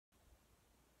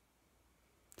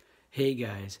Hey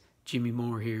guys, Jimmy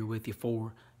Moore here with you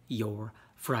for your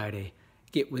Friday.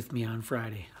 Get with me on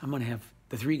Friday. I'm going to have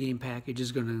the 3-game package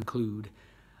is going to include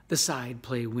the side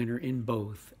play winner in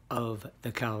both of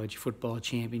the college football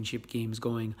championship games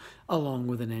going along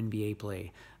with an NBA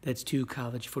play. That's 2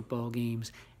 college football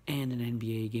games and an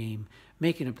NBA game,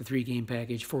 making up the 3-game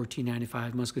package,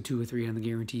 $14.95, must go 2 or 3 on the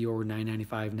guarantee or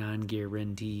 $9.95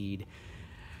 non-guaranteed.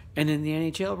 And in the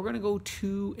NHL, we're going to go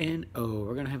 2-0.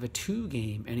 We're going to have a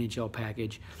 2-game NHL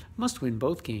package. Must win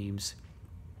both games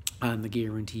on the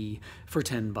guarantee for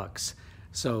 $10.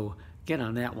 So get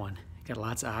on that one. Got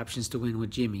lots of options to win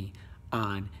with Jimmy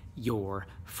on your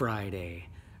Friday.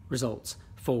 Results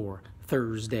for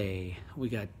Thursday. We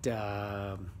got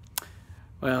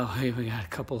we got a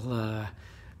couple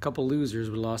losers.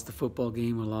 We lost the football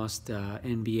game. We lost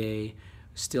NBA.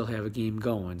 Still have a game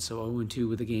going. So 0-2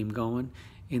 with the game going.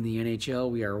 In the NHL,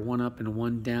 we are 1 up and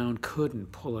 1 down.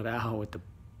 Couldn't pull it out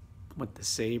with the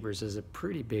Sabres as a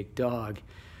pretty big dog.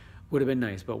 Would have been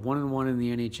nice, but 1-1 in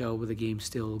the NHL with the game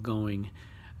still going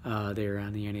there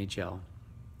on the NHL.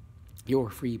 Your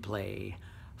free play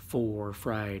for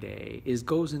Friday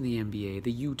goes in the NBA,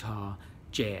 the Utah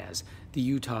Jazz. The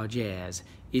Utah Jazz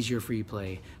is your free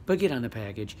play, but get on the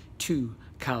package. 2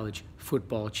 college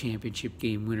football championship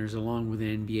game winners along with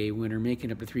an NBA winner,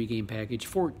 making up a 3-game package,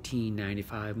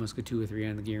 $14.95, must go 2 or 3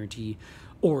 on the guarantee,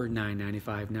 or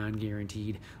 $9.95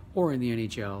 non-guaranteed, or in the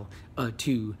NHL, a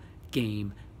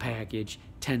 2-game package,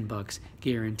 $10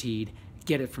 guaranteed.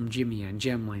 Get it from Jimmy on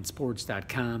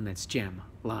GemlineSports.com. That's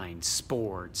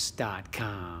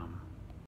GemlineSports.com.